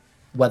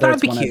 whether That'd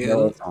it's be one of their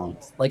old cute.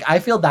 songs. Like I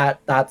feel that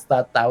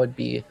that would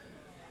be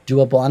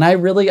doable, and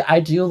I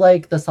do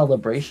like the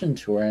celebration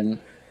tour and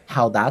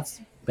how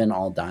that's been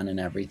all done and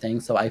everything.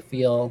 So I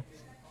feel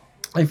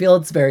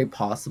it's very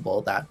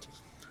possible that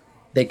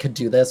they could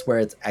do this where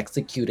it's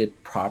executed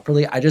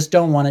properly. I just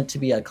don't want it to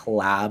be a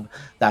collab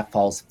that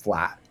falls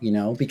flat, you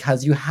know,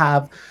 because you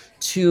have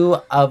two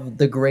of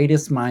the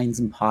greatest minds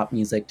in pop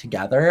music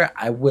together.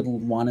 I would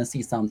want to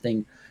see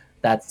something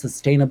that's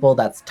sustainable,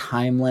 that's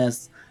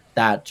timeless,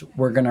 that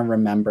we're going to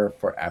remember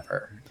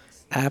forever.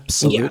 Yeah.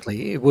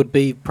 Absolutely. It would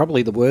be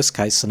probably the worst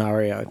case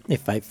scenario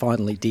if they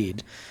finally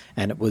did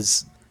and it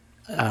was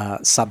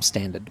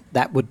substandard.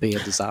 That would be a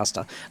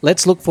disaster.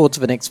 Let's look forward to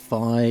the next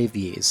 5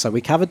 years. So we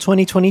covered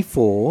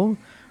 2024.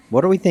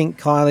 What do we think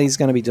Kylie's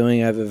going to be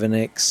doing over the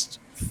next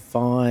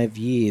 5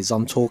 years?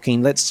 I'm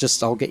talking,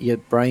 I'll get your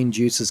brain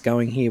juices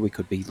going here. We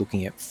could be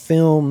looking at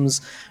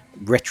films,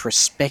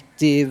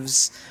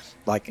 retrospectives,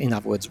 like in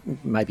other words,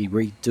 maybe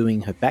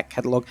redoing her back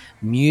catalogue,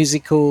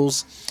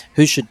 musicals.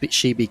 Who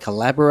she be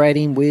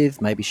collaborating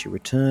with? Maybe she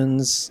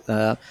returns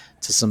to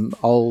some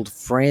old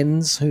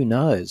friends. Who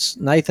knows?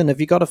 Nathan, have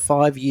you got a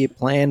 5 year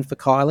plan for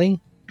Kylie?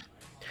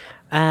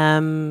 I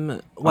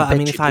Well, I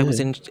mean, bet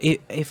you do.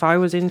 if I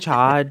was in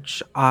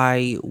charge,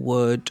 I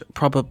would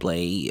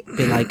probably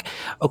be like,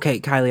 okay,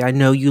 Kylie, I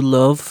know you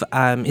love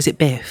is it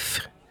Biff?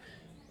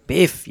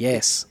 Biff,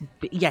 yes.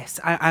 Yes,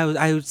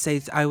 I would say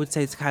to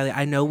Kylie,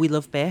 I know we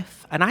love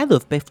Biff, and I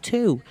love Biff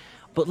too,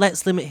 but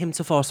let's limit him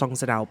to 4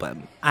 songs an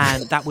album,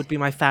 and that would be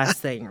my first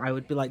thing. I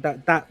would be like,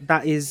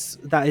 that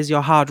is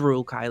your hard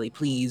rule, Kylie.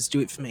 Please do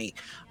it for me.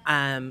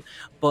 Um,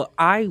 but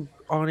I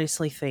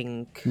honestly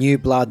think, New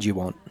blood you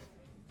want.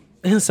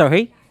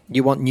 sorry.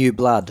 You want new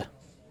blood.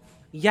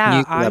 Yeah,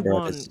 New I want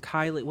collaborators.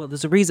 Kylie. Well,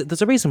 there's a reason.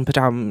 There's a reason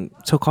Padam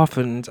took off,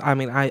 and I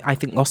mean, I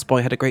think Lost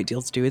Boy had a great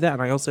deal to do with it,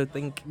 and I also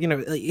think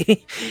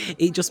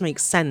it just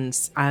makes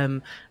sense.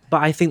 But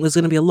I think there's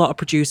going to be a lot of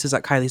producers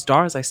at Kylie's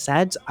door, as I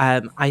said.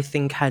 I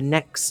think her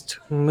next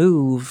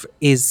move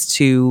is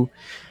to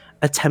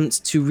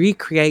attempt to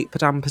recreate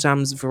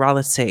Padam's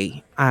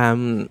virality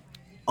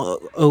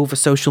over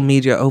social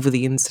media, over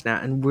the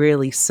internet, and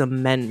really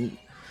cement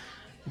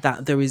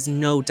that there is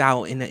no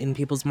doubt in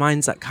people's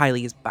minds that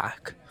Kylie is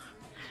back.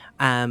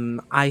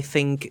 I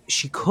think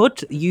she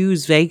could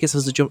use Vegas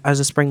as as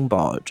a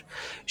springboard.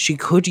 She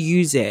could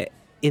use it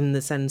in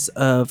the sense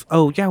of,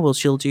 oh yeah, well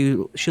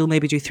she'll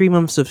maybe do 3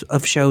 months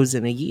of shows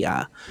in a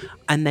year,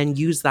 and then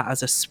use that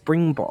as a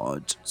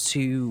springboard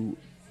to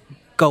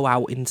go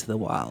out into the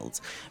world.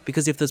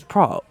 Because if there's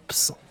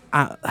props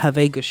at her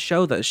Vegas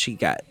show that she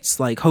gets,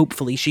 like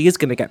hopefully she is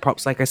going to get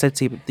props. Like I said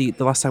to you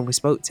the last time we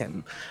spoke to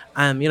him,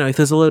 if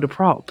there's a load of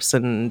props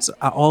and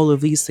all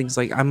of these things,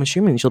 like I'm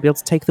assuming she'll be able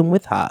to take them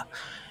with her.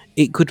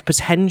 It could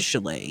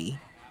potentially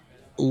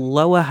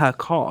lower her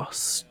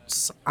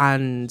costs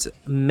and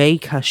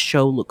make her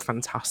show look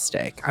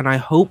fantastic. And I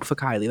hope for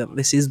Kylie that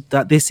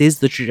this is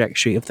the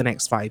trajectory of the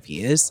next 5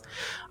 years.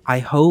 I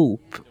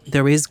hope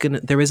there is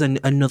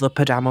another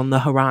Padam on the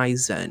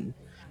horizon.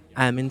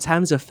 In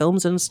terms of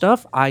films and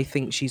stuff, I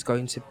think she's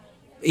going to,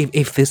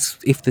 if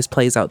this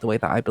plays out the way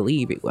that I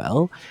believe it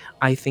will,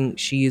 I think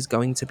she is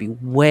going to be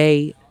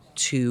way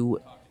too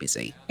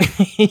busy.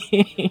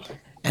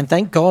 And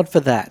thank God for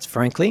that,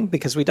 frankly,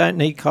 because we don't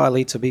need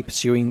Kylie to be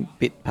pursuing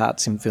bit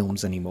parts in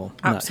films anymore.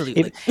 No.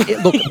 Absolutely.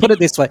 Look, put it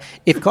this way: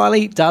 if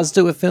Kylie does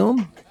do a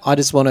film, I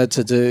just want her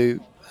to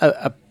do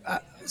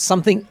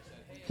something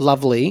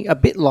lovely, a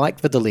bit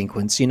like The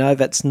Delinquents.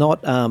 That's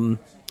not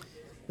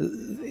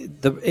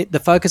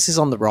the focus is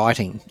on the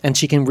writing, and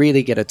she can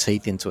really get her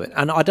teeth into it.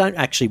 And I don't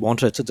actually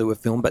want her to do a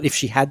film, but if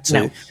she had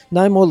to,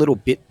 no more little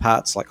bit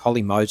parts like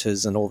Holly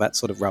Motors and all that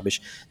sort of rubbish.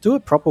 Do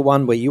a proper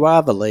one where you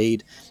are the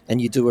lead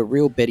and you do a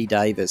real Betty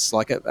Davis,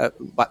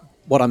 but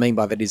what I mean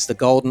by that is the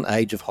golden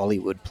age of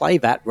Hollywood. Play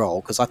that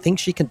role, because I think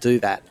she can do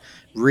that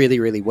really,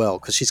 really well,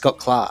 because she's got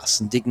class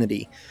and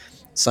dignity.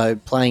 So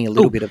playing a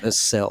little bit of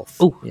herself.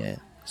 Oh, yeah.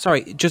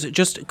 Sorry, just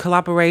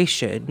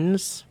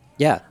collaborations.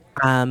 Yeah.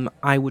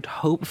 I would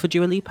hope for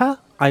Dua Lipa.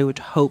 I would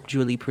hope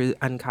Dua Lipa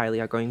and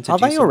Kylie are going to. Oh,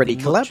 they already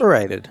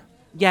collaborated.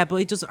 Yeah, but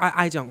it does.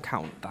 I don't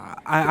count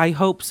that. I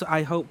hope so.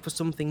 I hope for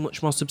something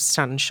much more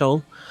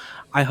substantial.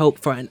 I hope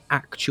for an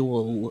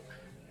actual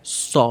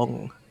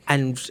song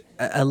and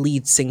a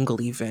lead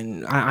single.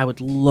 Even I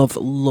would love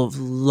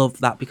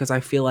that, because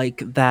I feel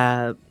like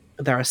their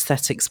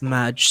aesthetics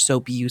merge so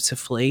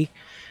beautifully.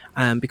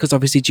 Because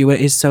obviously Dua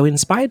is so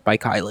inspired by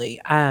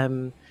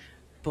Kylie.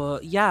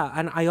 But yeah,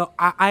 and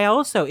I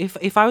also,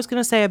 if I was going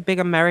to say a big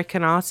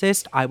American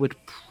artist, I would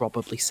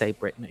probably say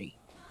Britney.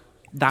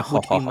 That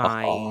would be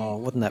my.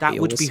 Wouldn't that be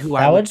would be awesome? who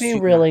That I would be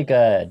really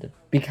good,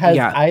 because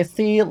I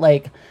see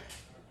like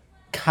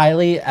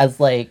Kylie as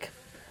like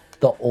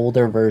the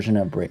older version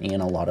of Britney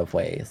in a lot of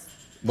ways.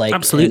 Like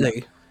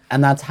absolutely,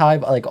 and that's how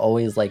I've like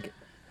always like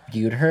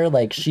viewed her.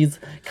 Like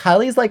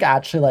Kylie's like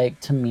actually like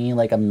to me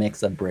like a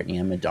mix of Britney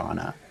and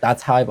Madonna.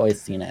 That's how I've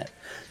always seen it.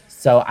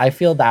 So I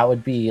feel that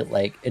would be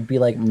like, it'd be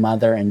like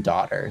mother and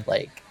daughter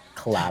like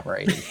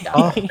collaborating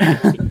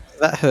together.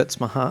 That hurts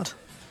my heart.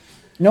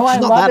 No, I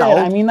love it. Old.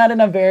 I mean that in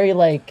a very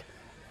like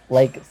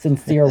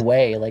sincere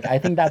way. Like I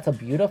think that's a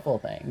beautiful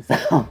thing.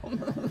 So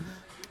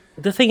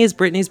the thing is,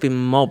 Britney's been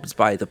mobbed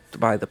by the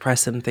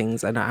press and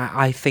things, and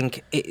I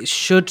think it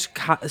should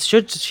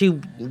she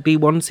be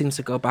wanting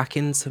to go back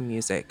into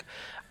music,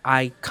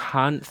 I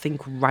can't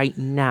think right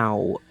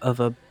now of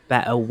a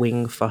better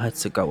wing for her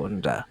to go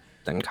under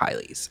than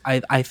Kylie's.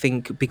 I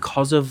think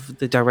because of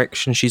the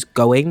direction she's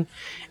going,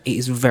 it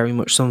is very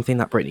much something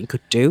that Britney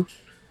could do.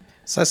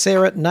 So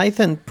Sarah,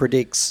 Nathan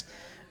predicts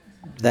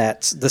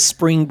that the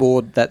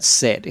springboard that's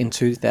set in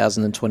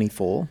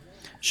 2024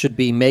 should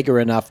be mega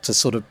enough to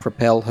sort of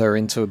propel her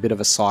into a bit of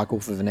a cycle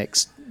for the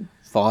next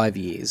 5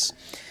 years.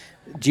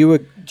 Do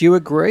you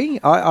agree?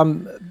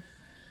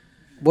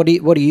 What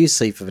do you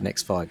see for the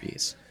next 5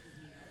 years?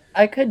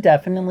 I could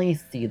definitely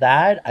see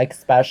that,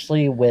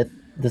 especially with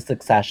the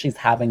success she's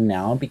having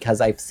now,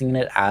 because I've seen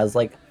it as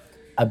like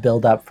a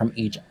build up from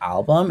each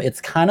album. It's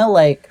kind of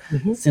like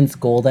since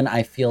Golden,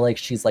 I feel like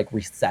she's like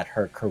reset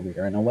her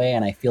career in a way,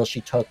 and I feel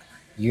she took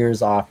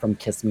years off from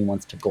Kiss Me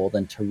Once to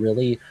Golden to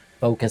really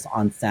focus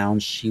on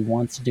sounds she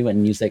wants to do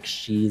and music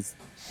she's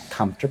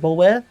comfortable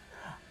with.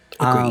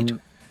 Agreed.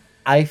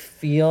 I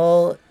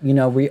feel,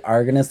 we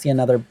are going to see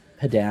another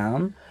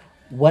Padam.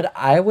 What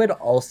I would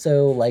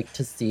also like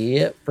to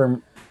see, for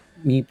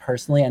me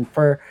personally, and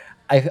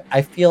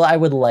I feel I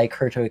would like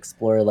her to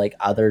explore like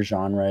other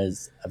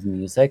genres of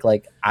music.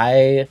 Like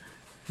I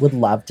would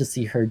love to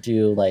see her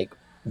do like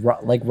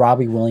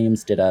Robbie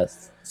Williams did a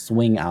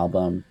swing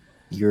album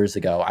years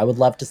ago. I would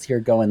love to see her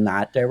go in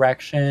that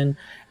direction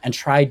and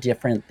try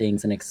different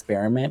things and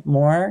experiment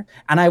more.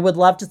 And I would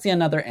love to see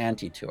another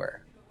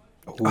anti-tour.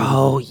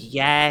 Oh,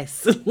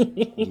 yes.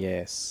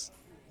 Yes.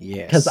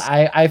 Because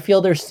I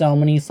feel there's so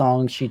many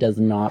songs she does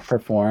not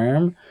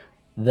perform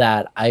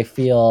that I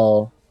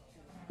feel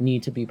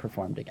need to be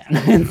performed again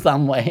in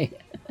some way.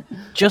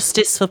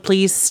 Justice for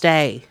Please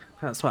Stay.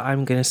 That's what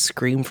I'm going to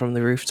scream from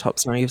the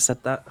rooftops now you've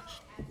said that.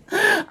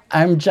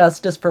 I'm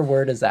justice for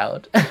Word Is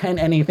Out and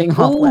anything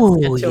else.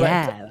 Let's get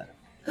to it.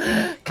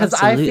 Because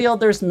I feel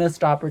there's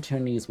missed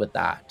opportunities with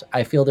that.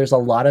 I feel there's a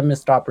lot of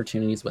missed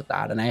opportunities with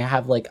that. And I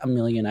have like a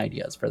million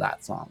ideas for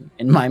that song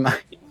in my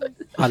mind.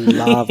 I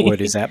love Word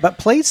Is Out. But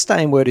Please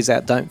Stay and Word Is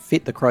Out don't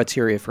fit the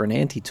criteria for an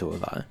anti-tour,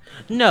 though.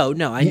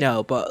 No, I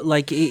know. But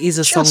like, it is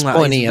a song that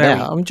pointing is it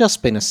out. I'm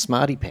just being a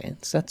smarty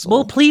pants. That's all.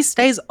 Well, Please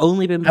Stay's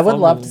only been I would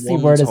love to see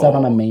Word Is Out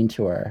on a main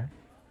tour.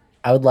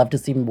 I would love to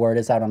see Word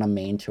Is Out on a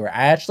main tour.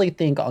 I actually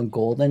think on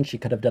Golden, she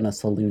could have done a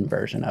saloon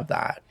version of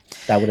that.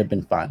 That would have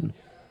been fun.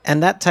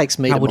 And that takes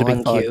me to my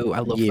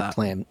 5-year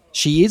plan.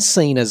 She is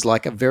seen as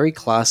like a very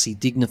classy,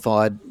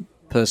 dignified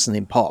person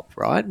in pop,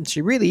 right?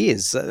 She really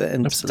is.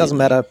 And Absolutely. It doesn't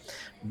matter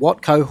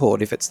what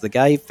cohort, if it's the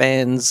gay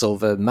fans or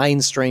the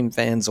mainstream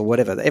fans or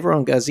whatever,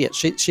 everyone goes, yeah,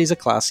 she's a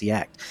classy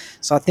act.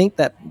 So I think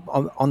that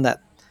on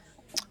that,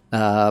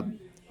 uh,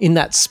 in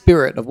that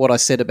spirit of what I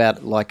said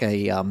about like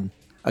a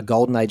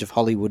golden age of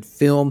Hollywood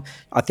film,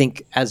 I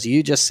think, as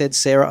you just said,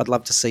 Sarah, I'd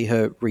love to see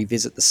her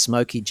revisit the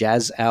Smokey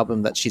Jazz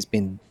album that she's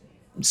been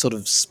sort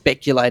of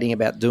speculating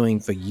about doing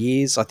for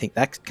years. I think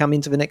that could come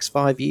into the next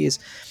 5 years.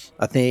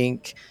 I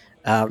think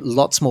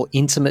lots more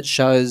intimate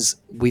shows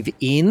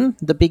within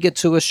the bigger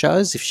tour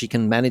shows. If she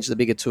can manage the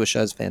bigger tour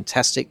shows,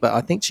 fantastic. But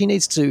I think she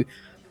needs to,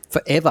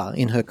 forever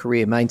in her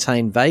career,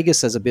 maintain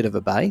Vegas as a bit of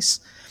a base,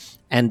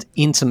 and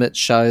intimate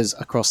shows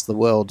across the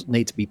world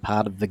need to be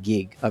part of the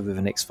gig over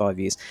the next 5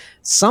 years.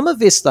 Some of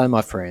this, though,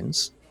 my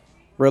friends,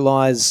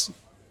 relies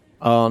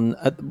on,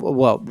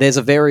 well, there's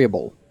a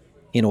variable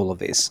in all of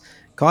this.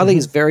 Kylie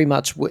is very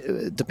much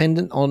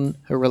dependent on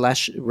her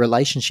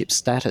relationship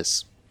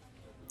status,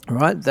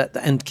 right? That,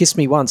 and Kiss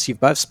Me Once, you've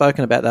both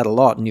spoken about that a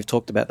lot, and you've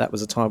talked about that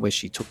was a time where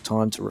she took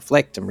time to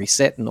reflect and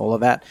reset and all of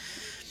that,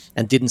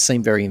 and didn't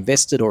seem very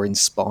invested or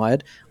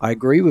inspired. I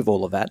agree with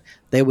all of that.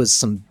 There was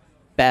some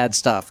bad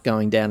stuff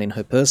going down in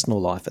her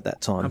personal life at that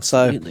time.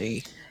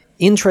 Absolutely. So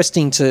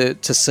interesting to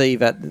see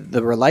that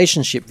the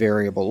relationship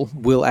variable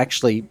will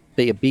actually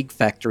be a big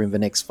factor in the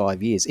next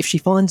 5 years. If she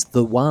finds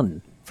the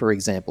one, for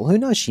example, who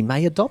knows? She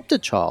may adopt a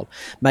child.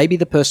 Maybe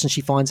the person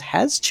she finds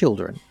has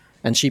children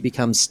and she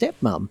becomes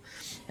stepmom.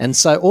 And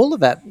so all of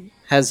that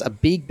has a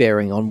big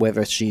bearing on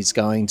whether she's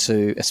going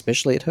to,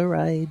 especially at her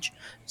age,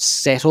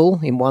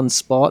 settle in one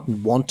spot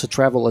and want to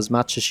travel as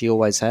much as she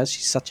always has.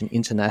 She's such an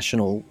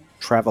international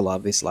traveler,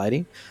 this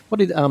lady. What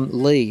did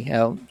Lee,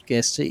 our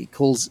guest, he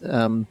calls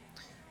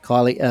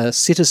Kylie a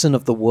citizen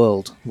of the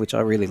world, which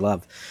I really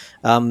love.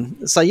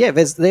 So yeah,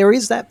 there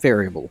is that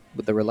variable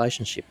with the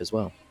relationship as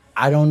well.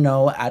 I don't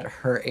know at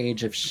her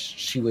age if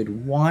she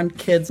would want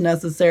kids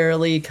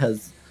necessarily,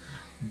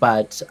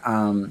 but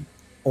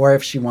or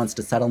if she wants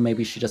to settle,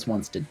 maybe she just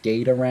wants to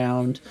date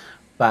around.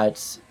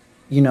 But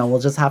we'll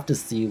just have to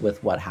see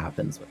with what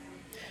happens.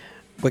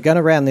 We're going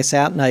to round this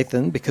out,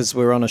 Nathan, because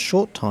we're on a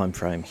short time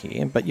frame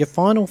here. But your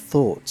final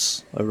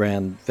thoughts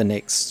around the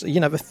next,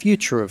 the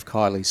future of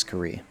Kylie's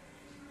career.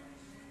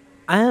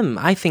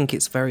 I think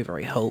it's very,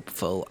 very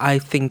hopeful. I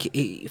think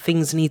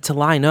things need to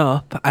line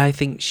up. I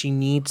think she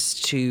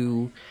needs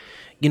to,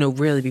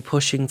 really be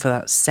pushing for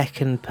that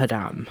second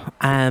Padam.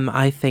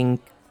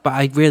 But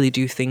I really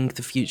do think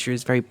the future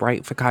is very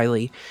bright for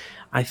Kylie.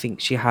 I think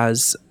she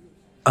has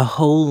a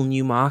whole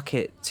new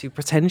market to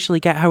potentially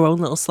get her own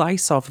little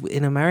slice of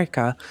in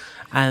America,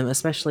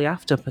 especially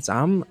after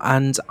Padam.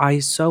 And I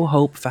so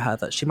hope for her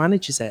that she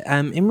manages it.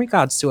 In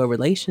regards to her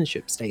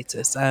relationship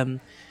status,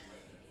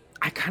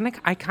 I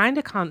kind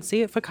of can't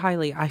see it for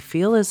Kylie. I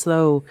feel as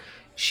though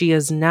she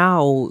has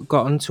now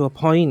gotten to a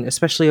point,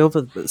 especially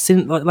over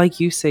since, like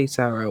you say,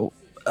 Sarah,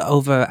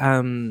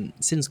 over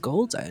since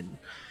Golden.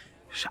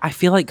 I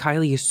feel like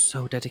Kylie is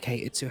so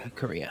dedicated to her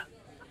career,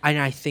 and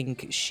I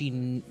think she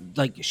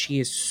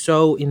is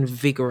so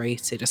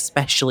invigorated,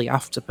 especially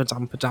after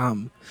Padam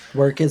Padam.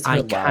 Work is her I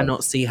love.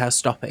 cannot see her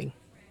stopping.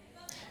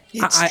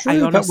 It's I true,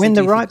 but honestly when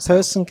the do think right so.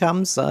 person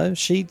comes, though,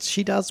 she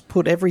does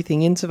put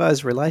everything into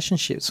those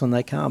relationships when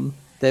they come.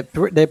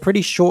 They're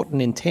pretty short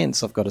and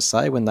intense, I've got to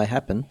say, when they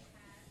happen.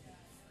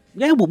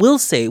 Yeah, well, we'll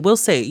see. We'll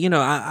see.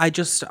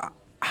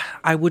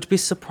 I would be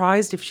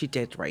surprised if she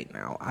did right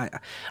now.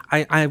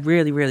 I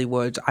really, really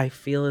would. I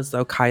feel as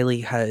though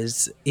Kylie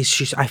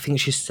I think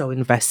she's so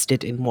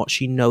invested in what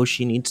she knows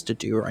she needs to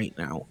do right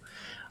now.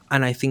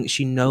 And I think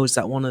she knows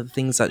that one of the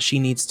things that she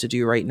needs to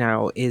do right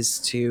now is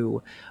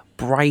to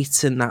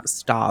brighten that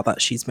star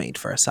that she's made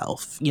for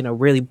herself.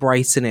 Really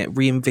brighten it,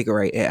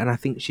 reinvigorate it. And I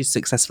think she's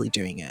successfully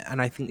doing it.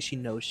 And I think she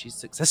knows she's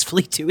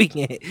successfully doing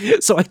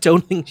it. So I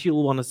don't think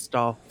she'll want to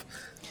stop.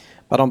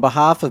 But on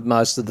behalf of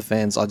most of the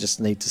fans, I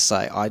just need to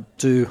say I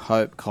do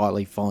hope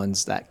Kylie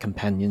finds that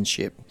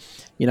companionship.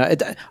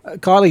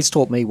 Kylie's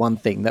taught me one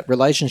thing, that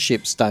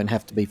relationships don't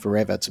have to be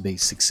forever to be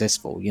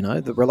successful.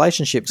 The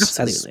relationships, as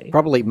Absolutely.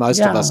 probably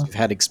most of us Yeah. who've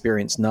had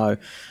experience know,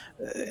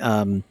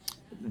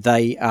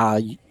 they are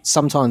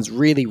sometimes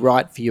really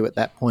right for you at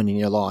that point in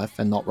your life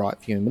and not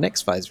right for you in the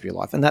next phase of your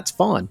life. And that's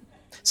fine.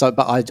 So,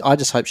 but I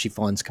just hope she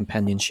finds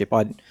companionship.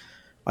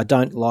 I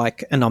don't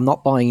like, and I'm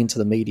not buying into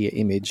the media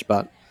image,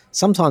 but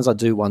sometimes I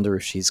do wonder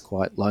if she's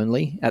quite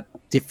lonely at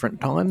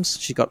different times.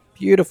 She's got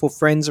beautiful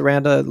friends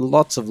around her,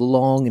 lots of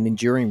long and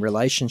enduring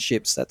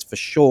relationships, that's for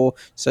sure.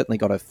 Certainly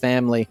got her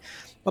family,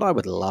 but I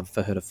would love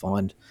for her to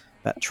find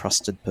that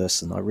trusted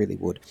person. I really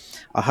would.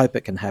 I hope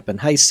it can happen.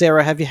 Hey,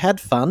 Sarah, have you had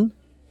fun?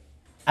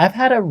 I've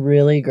had a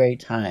really great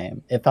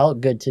time. It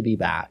felt good to be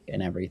back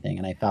and everything,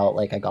 and I felt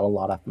like I got a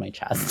lot off my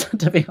chest,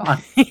 to be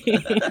honest.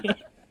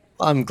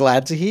 I'm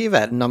glad to hear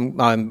that, and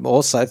I'm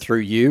also through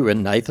you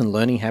and Nathan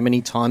learning how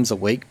many times a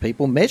week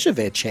people measure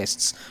their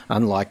chests,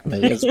 unlike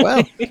me as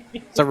well.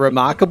 It's a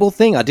remarkable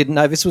thing. I didn't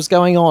know this was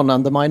going on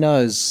under my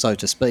nose, so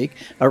to speak,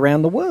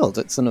 around the world.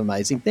 It's an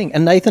amazing thing.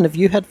 And Nathan, have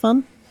you had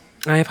fun?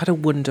 I have had a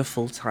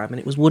wonderful time, and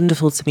it was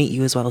wonderful to meet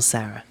you as well,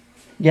 Sarah.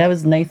 Yeah, it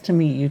was nice to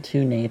meet you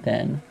too,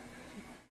 Nathan.